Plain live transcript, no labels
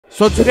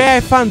So today I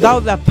found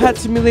out that Pet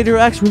Simulator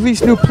X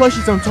released new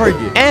plushies on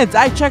Target. And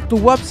I checked the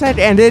website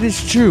and it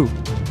is true.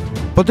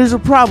 But there's a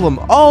problem.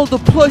 All the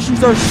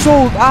plushies are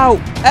sold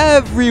out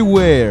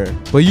everywhere.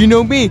 But you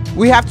know me,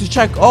 we have to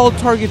check all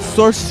Target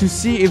stores to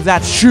see if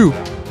that's true.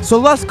 So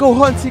let's go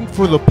hunting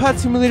for the Pet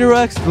Simulator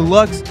X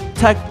Deluxe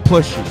Tech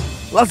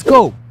plushie. Let's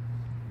go.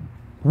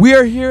 We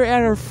are here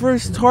at our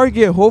first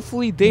Target.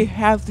 Hopefully they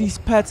have these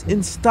pets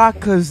in stock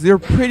because they're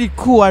pretty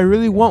cool. I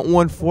really want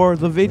one for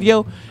the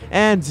video.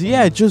 And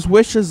yeah, just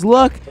wish us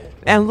luck.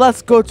 And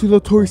let's go to the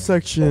toy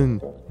section.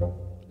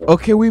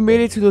 Okay, we made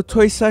it to the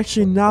toy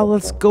section. Now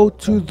let's go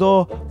to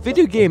the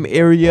video game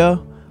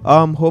area.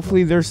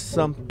 Hopefully there's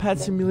some Pet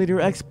Simulator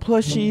X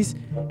plushies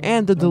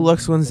and the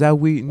deluxe ones that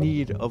we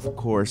need, of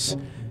course.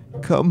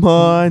 Come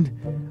on.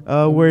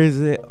 Where is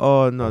it?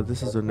 Oh no,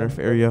 this is the Nerf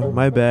area.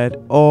 My bad.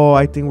 Oh,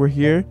 I think we're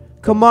here.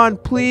 Come on,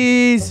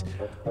 please.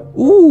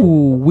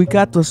 Ooh, we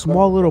got the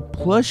small little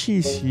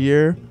plushies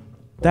here.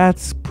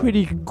 That's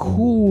pretty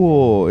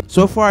cool.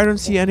 So far, I don't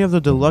see any of the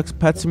deluxe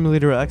Pet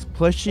Simulator X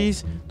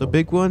plushies, the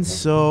big ones.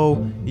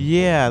 So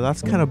yeah,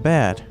 that's kind of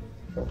bad.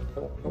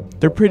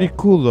 They're pretty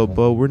cool though,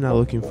 but we're not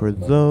looking for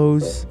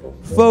those.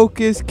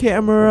 Focus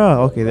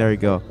camera. Okay, there we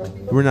go.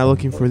 We're not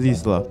looking for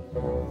these though.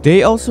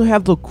 They also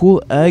have the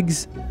cool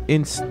eggs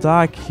in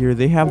stock here.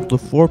 They have the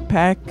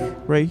 4-pack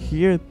right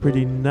here.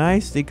 Pretty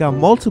nice. They got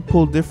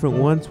multiple different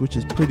ones, which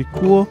is pretty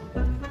cool.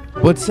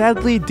 But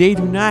sadly, they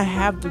do not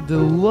have the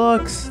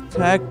deluxe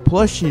tech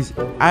plushies.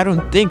 I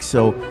don't think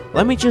so.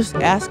 Let me just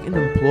ask an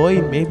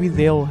employee. Maybe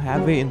they'll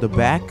have it in the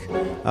back.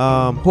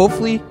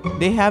 Hopefully,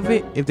 they have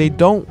it. If they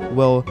don't,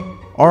 well,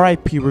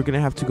 RIP, we're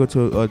gonna have to go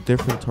to a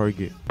different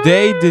Target.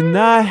 They did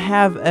not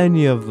have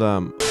any of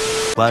them.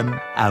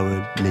 1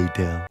 hour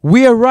later.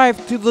 We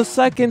arrived to the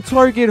second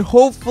Target.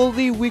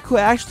 Hopefully we could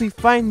actually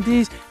find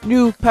these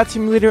new Pet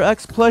Simulator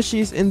X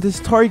plushies in this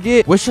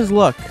Target. Wish us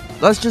luck.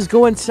 Let's just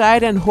go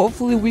inside and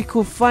hopefully we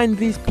could find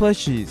these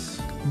plushies.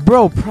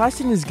 Bro,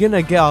 Preston is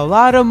gonna get a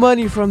lot of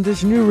money from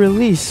this new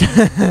release.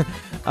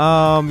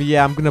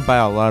 Yeah, I'm gonna buy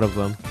a lot of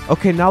them.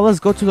 Okay, now let's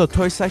go to the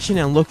toy section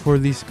and look for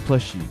these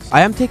plushies.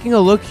 I am taking a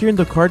look here in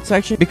the card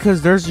section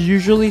because there's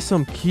usually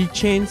some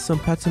keychains, some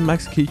Pet Sim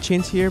X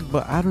keychains here,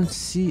 but I don't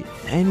see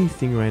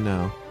anything right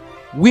now.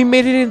 We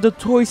made it in the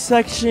toy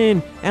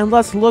section and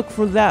let's look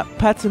for that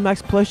Pet Sim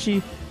X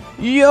plushie.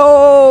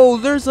 Yo,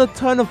 there's a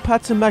ton of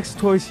Pet Sim X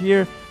toys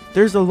here.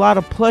 There's a lot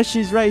of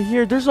plushies right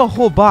here. There's a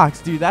whole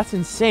box, dude. That's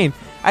insane.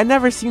 I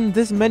never seen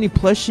this many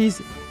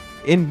plushies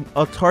in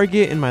a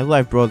Target in my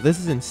life, bro. This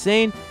is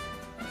insane.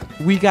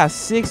 We got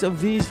 6 of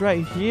these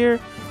right here,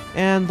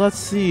 and let's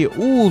see.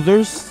 Ooh,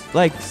 there's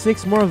like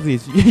 6 more of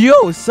these.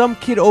 Yo, some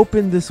kid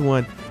opened this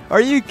one.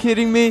 Are you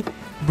kidding me,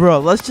 bro?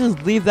 Let's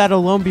just leave that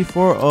alone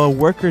before a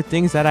worker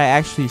thinks that I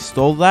actually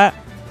stole that.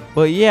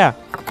 But yeah,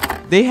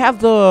 they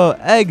have the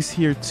eggs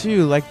here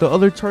too, like the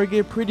other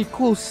Target. Pretty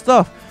cool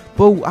stuff,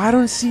 but I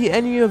don't see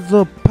any of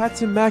the Pet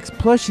Sim X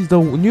plushies,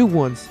 the new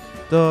ones,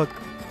 the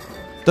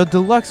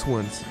deluxe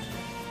ones.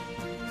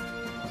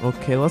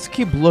 Okay, let's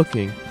keep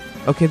looking.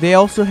 Okay, they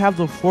also have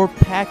the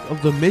 4-pack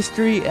of the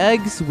mystery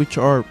eggs, which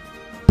are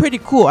pretty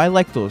cool. I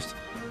like those.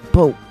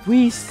 But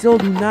we still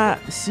do not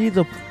see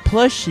the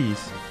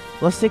plushies.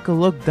 Let's take a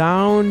look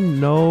down.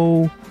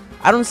 No,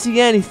 I don't see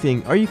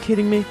anything. Are you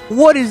kidding me?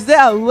 What is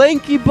that?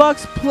 Lanky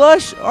Box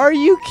plush? Are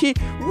you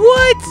kidding?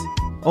 What?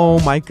 Oh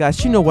my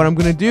gosh, you know what I'm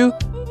gonna do?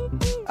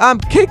 I'm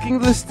kicking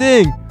this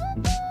thing.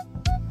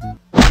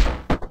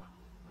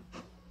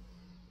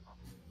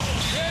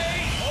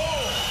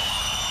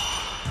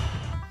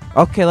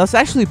 Okay, let's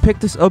actually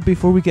pick this up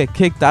before we get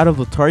kicked out of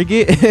the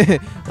Target.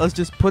 Let's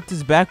just put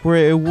this back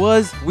where it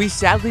was. We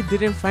sadly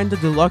didn't find the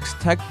deluxe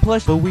tech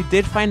plush, but we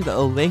did find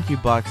a Lanky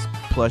Box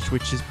plush,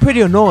 which is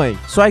pretty annoying.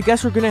 So I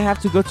guess we're gonna have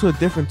to go to a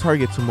different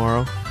Target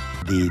tomorrow.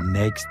 The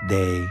next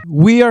day.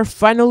 We are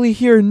finally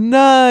here.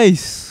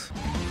 Nice.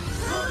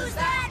 Who's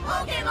that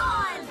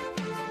Pokemon?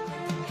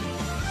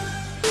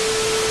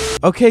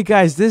 Okay,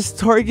 guys, this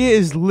Target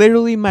is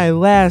literally my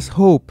last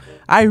hope.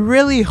 I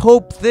really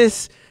hope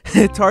this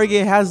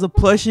Target has the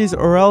plushies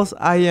or else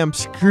I am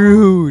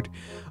screwed.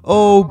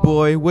 Oh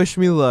boy, wish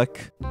me luck.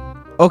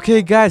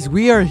 Okay guys,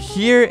 we are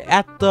here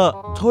at the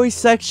toy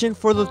section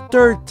for the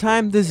 3rd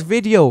time this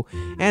video,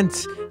 and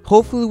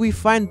hopefully we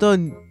find the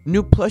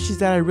new plushies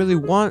that I really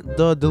want,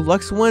 the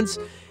deluxe ones.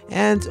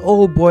 And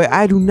oh boy,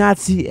 I do not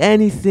see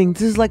anything.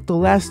 This is like the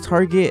last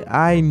Target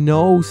I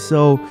know,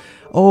 so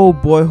oh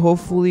boy,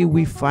 hopefully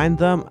we find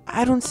them.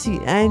 I don't see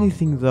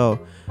anything though.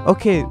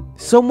 Okay,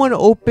 someone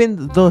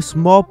opened the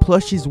small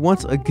plushies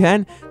once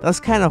again. That's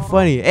kind of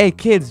funny. Hey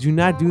kids, do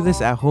not do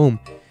this at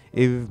home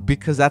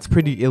because that's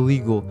pretty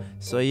illegal.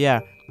 So yeah,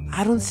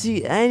 I don't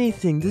see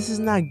anything. This is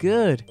not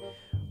good.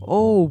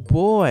 Oh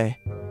boy,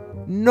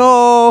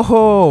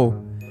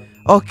 no.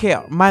 Okay,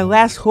 my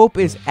last hope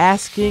is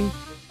asking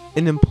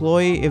an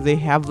employee if they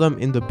have them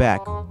in the back.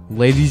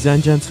 Ladies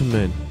and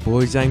gentlemen,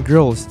 boys and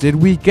girls, did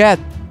we get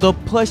the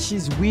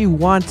plushies we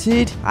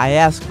wanted? I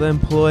asked the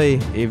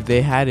employee if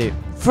they had it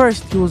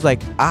First, he was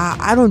like,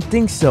 I don't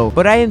think so.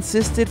 But I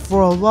insisted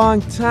for a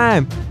long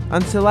time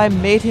until I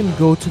made him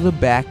go to the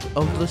back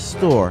of the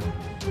store.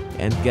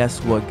 And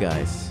guess what,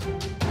 guys?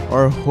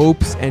 Our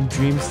hopes and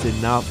dreams did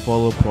not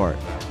fall apart.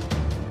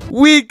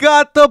 We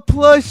got the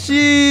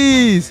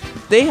plushies!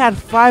 They had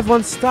 5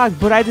 on stock,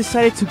 but I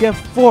decided to get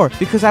 4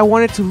 because I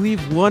wanted to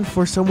leave 1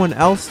 for someone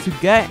else to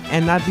get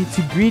and not be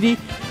too greedy.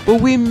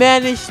 But we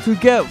managed to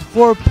get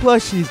 4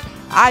 plushies.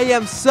 I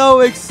am so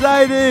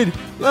excited!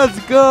 Let's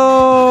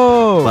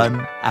go!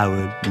 1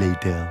 hour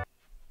later.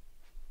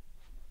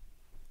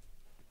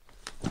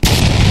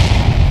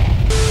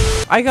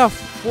 I got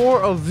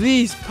 4 of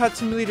these Pet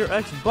Simulator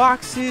X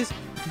boxes.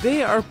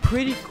 They are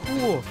pretty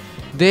cool.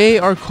 They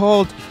are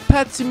called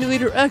Pet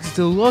Simulator X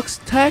Deluxe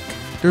Tech.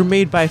 They're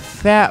made by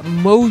Fat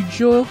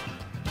Mojo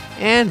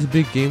and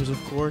Big Games,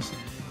 of course.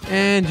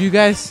 And you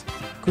guys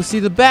could see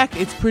the back.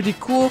 It's pretty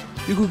cool.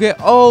 You could get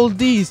all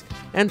these.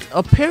 And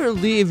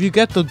apparently, if you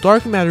get the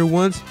dark matter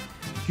ones,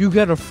 you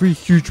get a free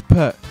huge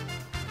pet.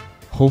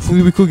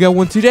 Hopefully, we could get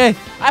one today.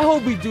 I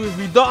hope we do. If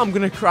we don't, I'm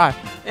gonna cry.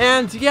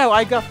 And yeah,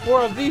 I got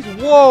 4 of these.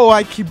 Whoa,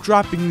 I keep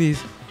dropping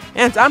these.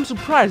 And I'm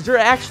surprised. They're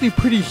actually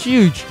pretty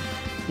huge.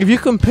 If you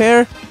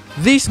compare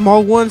these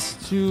small ones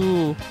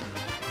to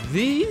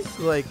these,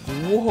 like,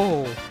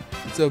 whoa,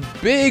 it's a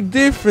big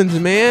difference,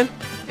 man.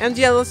 And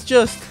yeah, let's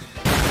just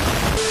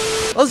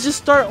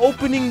start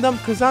opening them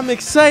because I'm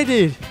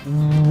excited.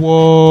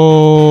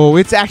 Whoa,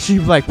 it's actually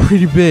like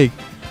pretty big.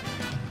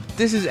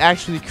 This is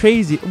actually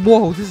crazy.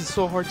 Whoa, this is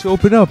so hard to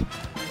open up.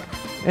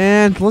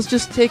 And let's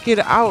just take it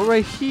out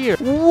right here.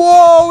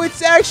 Whoa,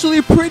 it's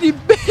actually pretty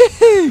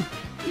big.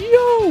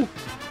 Yo.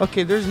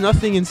 Okay, there's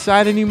nothing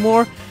inside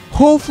anymore.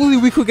 Hopefully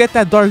we could get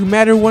that dark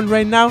matter one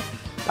right now.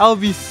 That'll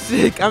be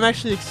sick. I'm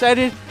actually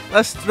excited.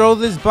 Let's throw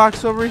this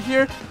box over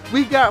here.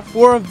 We got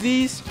 4 of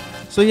these.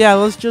 So yeah,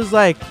 let's just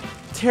like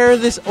tear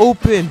this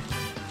open.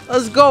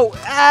 Let's go.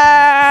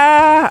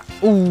 Ah!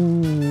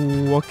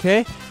 Ooh,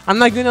 okay. I'm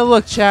not gonna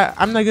look, chat.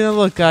 I'm not gonna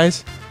look,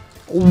 guys.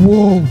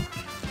 Whoa.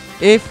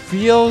 It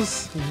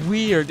feels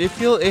weird. It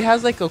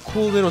has like a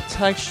cool little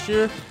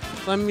texture.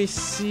 Let me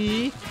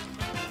see.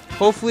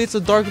 Hopefully it's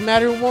a dark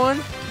matter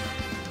one.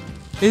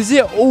 Is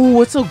it?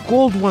 Oh, it's a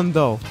gold one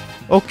though.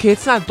 Okay,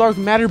 it's not dark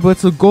matter, but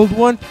it's a gold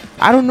one.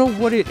 I don't know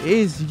what it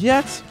is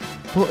yet,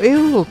 but it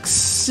looks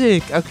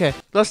sick. Okay,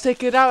 let's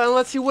take it out and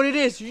let's see what it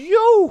is.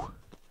 Yo!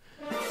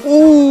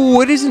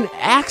 Oh, it is an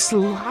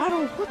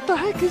axolotl. What the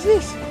heck is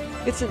this?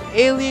 It's an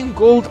alien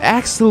gold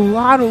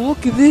axolotl.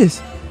 Look at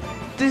this.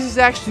 This is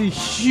actually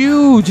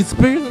huge. It's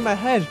bigger than my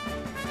head.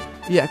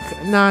 Yeah,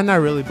 nah,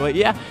 not really, but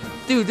yeah.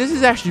 Dude, this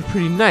is actually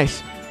pretty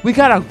nice. We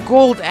got a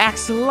gold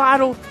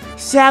axolotl.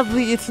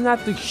 Sadly, it's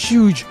not the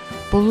huge,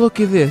 but look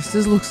at this.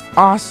 This looks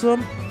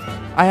awesome.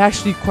 I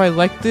actually quite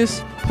like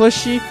this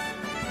plushie.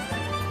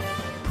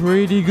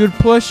 Pretty good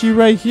plushie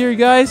right here,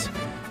 guys.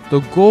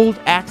 The gold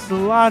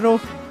axolotl.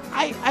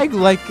 I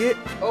like it.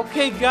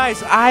 Okay,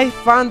 guys, I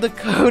found the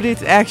code.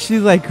 It's actually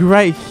like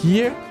right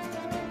here,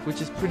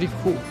 which is pretty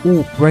cool.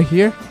 Ooh, right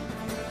here.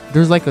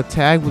 There's like a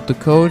tag with the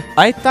code.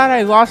 I thought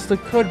I lost the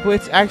code, but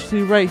it's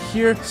actually right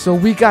here. So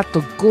we got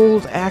the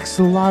gold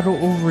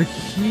axolotl over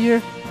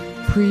here.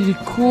 Pretty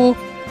cool.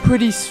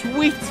 Pretty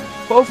sweet.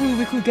 Hopefully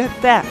we could get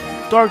that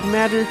dark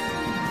matter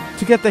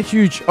to get that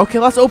huge. Okay,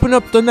 let's open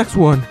up the next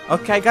one.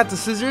 Okay, I got the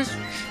scissors.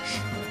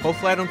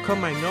 Hopefully I don't cut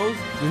my nose.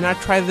 Do not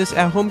try this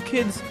at home,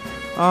 kids.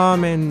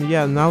 And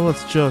yeah, now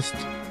let's just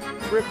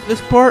rip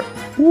this part.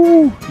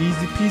 Ooh,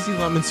 easy peasy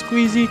lemon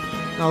squeezy.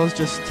 Now let's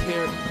just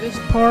tear this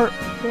part.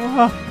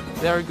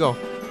 There we go.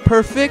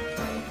 Perfect.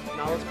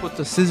 Now let's put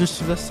the scissors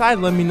to the side.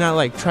 Let me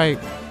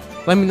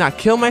not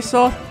kill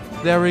myself.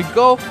 There we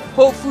go.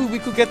 Hopefully we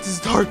could get this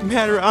dark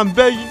matter. I'm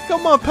begging.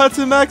 Come on,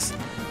 Petimex.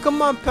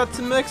 Come on,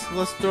 Petimex.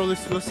 Let's throw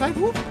this to the side.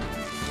 Whoop.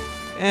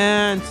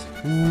 And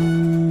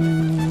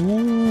ooh,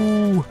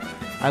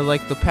 I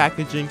like the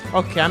packaging.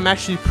 Okay, I'm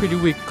actually pretty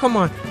weak. Come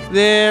on.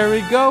 There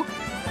we go.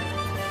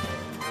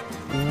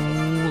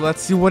 Ooh,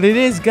 let's see what it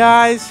is,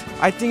 guys.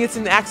 I think it's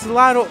an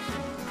axolotl.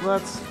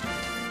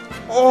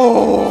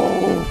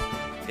 Oh,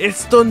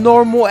 it's the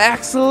normal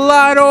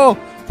axolotl.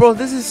 Bro,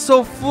 this is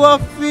so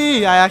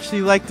fluffy. I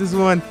actually like this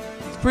one.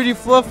 It's pretty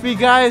fluffy,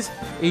 guys.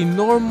 A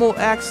normal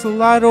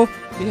axolotl.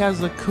 It has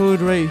the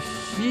code right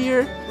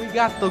here. We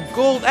got the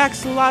gold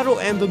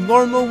axolotl and the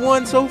normal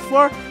one so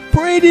far.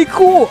 Pretty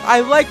cool. I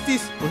like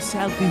this. But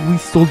sadly, we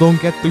still don't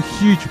get the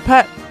huge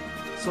pet.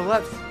 So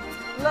let's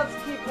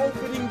keep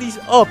opening these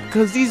up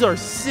because these are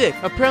sick.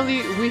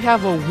 Apparently, we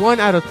have a 1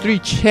 out of 3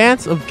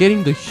 chance of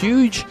getting the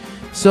huge.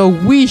 So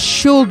we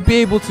should be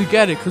able to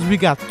get it because we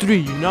got 3,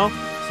 you know?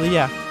 So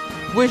yeah.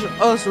 Wish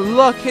us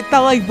luck. Hit that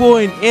like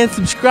button and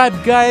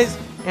subscribe, guys,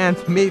 and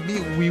maybe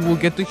we will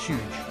get the huge.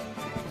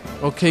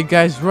 Okay,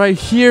 guys, right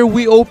here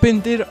we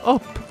opened it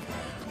up.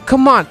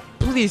 Come on,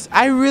 please.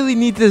 I really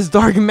need this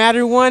dark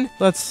matter one.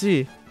 Let's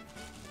see.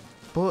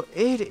 But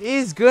it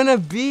is gonna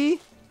be,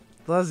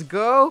 let's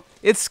go.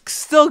 It's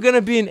still gonna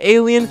be an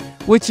alien,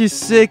 which is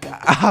sick.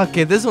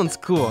 Okay, this one's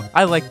cool.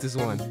 I like this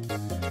one.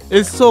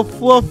 It's so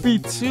fluffy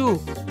too.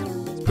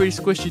 It's pretty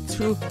squishy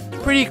too.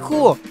 Pretty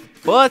cool.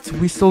 But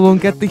we still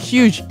don't get the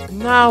huge.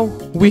 Now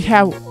we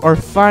have our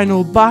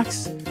final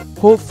box.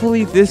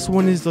 Hopefully this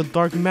one is the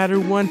dark matter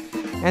one.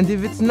 And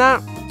if it's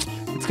not,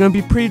 it's gonna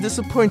be pretty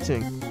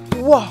disappointing.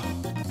 Whoa.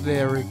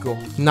 There we go.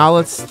 Now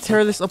let's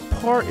tear this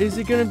apart. Is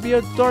it gonna be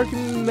a dark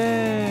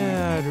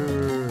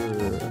matter?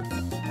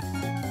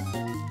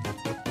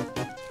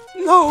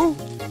 No.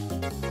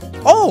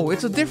 Oh,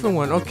 it's a different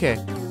one. Okay.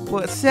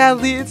 But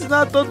sadly, it's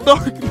not the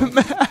dark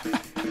matter.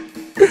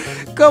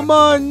 Come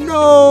on,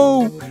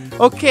 no.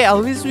 Okay, at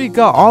least we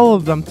got all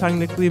of them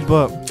technically,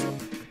 but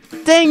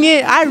dang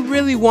it, I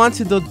really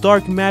wanted the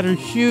dark matter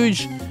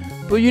huge.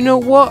 But you know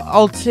what?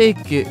 I'll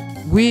take it.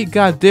 We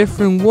got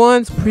different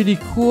ones. Pretty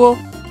cool.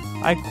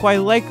 I quite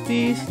like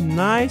these.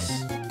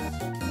 Nice.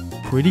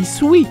 Pretty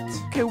sweet.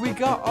 Okay, we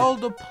got all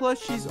the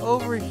plushies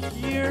over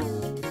here.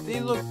 They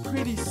look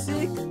pretty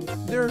sick.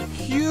 They're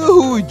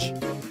huge.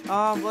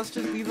 Let's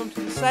just leave them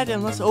to the side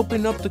and let's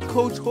open up the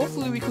codes.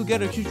 Hopefully we could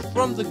get a huge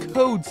from the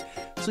codes.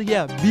 So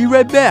yeah, be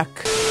right back.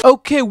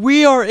 Okay,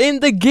 we are in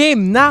the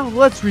game. Now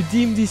let's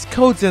redeem these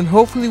codes and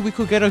hopefully we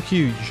could get a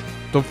huge.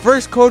 The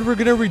first code we're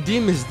gonna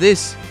redeem is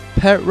this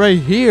pet right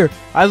here.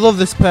 I love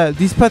this pet.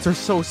 These pets are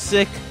so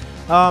sick.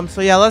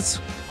 So yeah, let's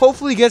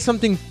hopefully get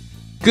something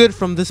good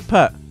from this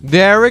pet.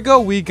 There we go.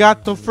 We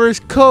got the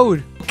first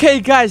code. Okay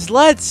guys,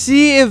 let's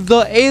see if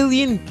the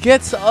alien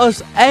gets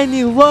us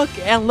any luck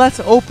and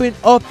let's open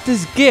up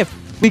this gift.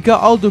 We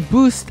got all the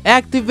boosts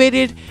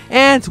activated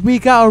and we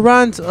got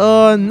around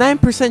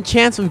 9%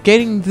 chance of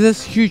getting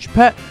this huge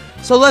pet.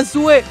 So let's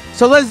do it.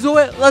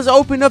 Let's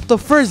open up the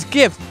first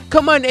gift.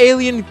 Come on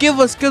alien, give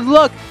us good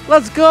luck.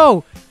 Let's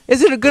go.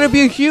 Is it gonna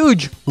be a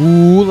huge?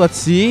 Ooh, let's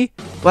see.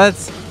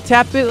 Let's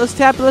tap it. Let's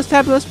tap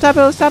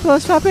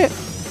it.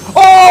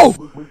 Oh!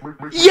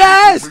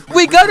 Yes!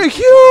 We got a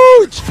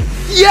huge!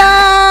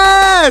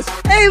 Yes!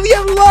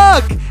 Alien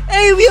luck!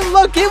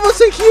 Give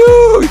us a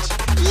huge!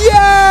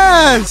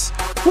 Yes!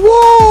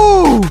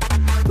 Whoa!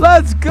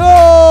 Let's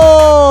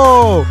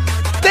go!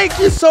 Thank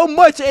you so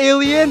much,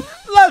 alien!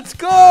 Let's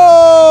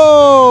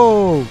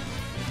go!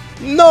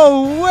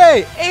 No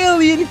way!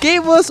 Alien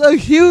gave us a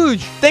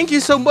huge! Thank you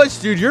so much,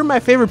 dude. You're my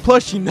favorite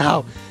plushie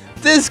now.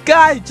 This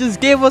guy just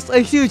gave us a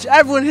huge.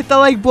 Everyone hit the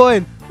like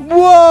button.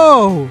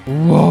 Whoa!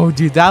 Whoa,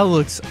 dude, that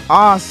looks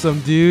awesome,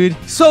 dude.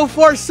 So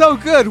far, so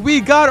good.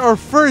 We got our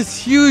first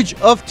huge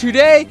of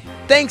today.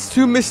 Thanks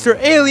to Mr.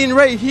 Alien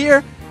right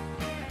here.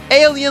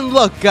 Alien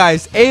luck,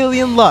 guys.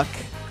 Alien luck.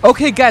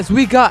 Okay, guys,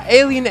 we got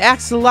Alien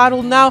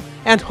Axolotl now.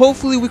 And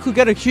hopefully we could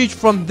get a huge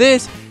from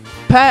this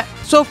pet.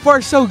 So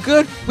far, so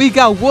good. We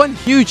got one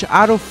huge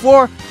out of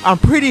 4. I'm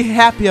pretty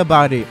happy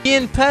about it.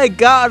 Ian Pet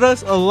got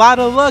us a lot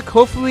of luck.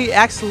 Hopefully,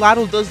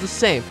 Axolotl does the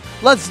same.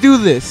 Let's do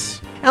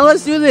this. And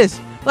let's do this.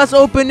 Let's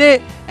open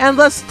it and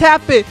let's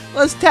tap it.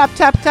 Let's tap.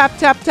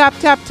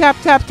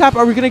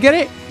 Are we gonna get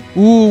it?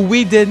 Ooh,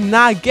 we did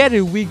not get it.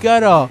 We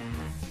got a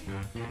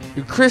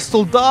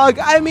crystal dog.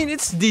 I mean,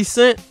 it's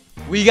decent.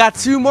 We got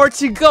 2 more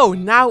to go.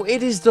 Now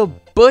it is the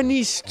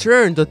bunny's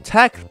turn. The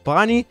tech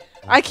bunny.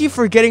 I keep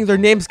forgetting their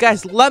names,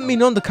 guys. Let me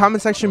know in the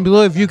comment section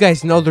below if you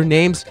guys know their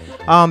names.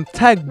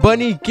 Tech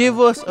bunny, give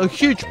us a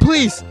huge,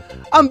 please.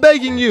 I'm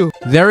begging you.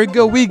 There we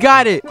go. We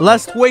got it.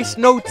 Let's waste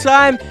no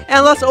time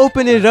and let's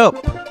open it up.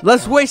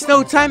 Let's waste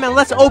no time and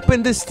let's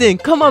open this thing.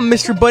 Come on,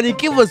 Mr. Bunny.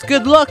 Give us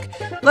good luck.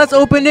 Let's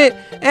open it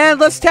and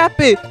let's tap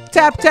it.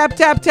 Tap.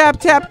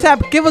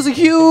 Give us a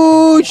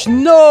huge.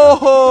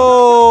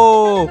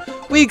 No.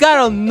 We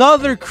got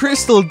another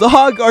crystal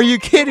dog. Are you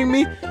kidding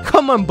me?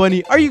 Come on,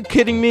 Bunny. Are you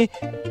kidding me?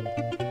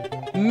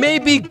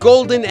 Maybe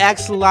Golden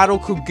Axolotl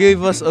could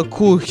give us a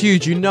cool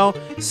huge, you know?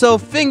 So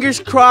fingers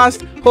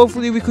crossed,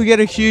 hopefully we could get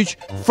a huge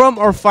from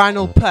our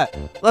final pet.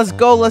 Let's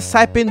go, let's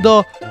type in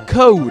the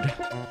code.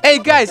 Hey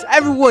guys,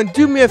 everyone,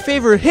 do me a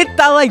favor, hit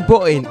that like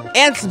button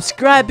and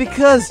subscribe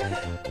because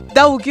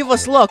that will give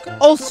us luck.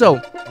 Also,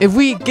 if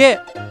we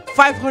get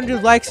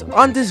 500 likes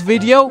on this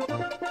video,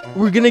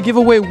 we're gonna give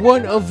away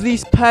one of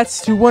these pets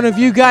to one of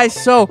you guys.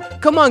 So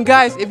come on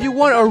guys, if you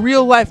want a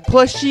real life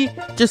plushie,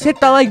 just hit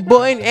that like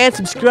button and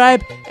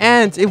subscribe,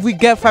 and if we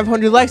get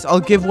 500 likes, I'll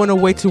give one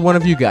away to one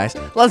of you guys.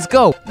 Let's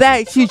go.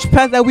 That huge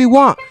pet that we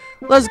want.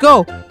 Let's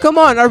go. Come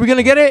on, are we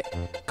gonna get it?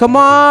 Come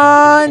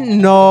on.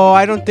 No,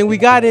 I don't think we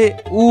got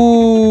it.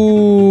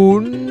 Ooh,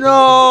 no.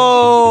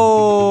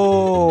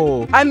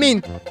 I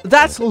mean,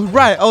 that's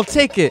right, I'll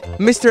take it.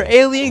 Mr.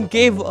 Alien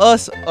gave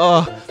us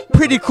a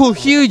pretty cool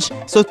huge,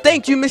 so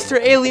thank you, Mr.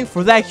 Alien,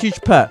 for that huge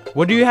pet.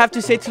 What do you have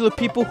to say to the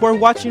people who are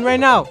watching right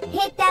now?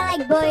 Hit that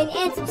like button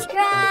and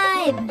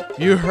subscribe.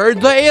 You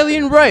heard the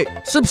alien right.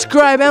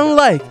 Subscribe and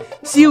like.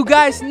 See you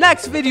guys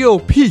next video.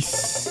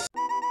 Peace.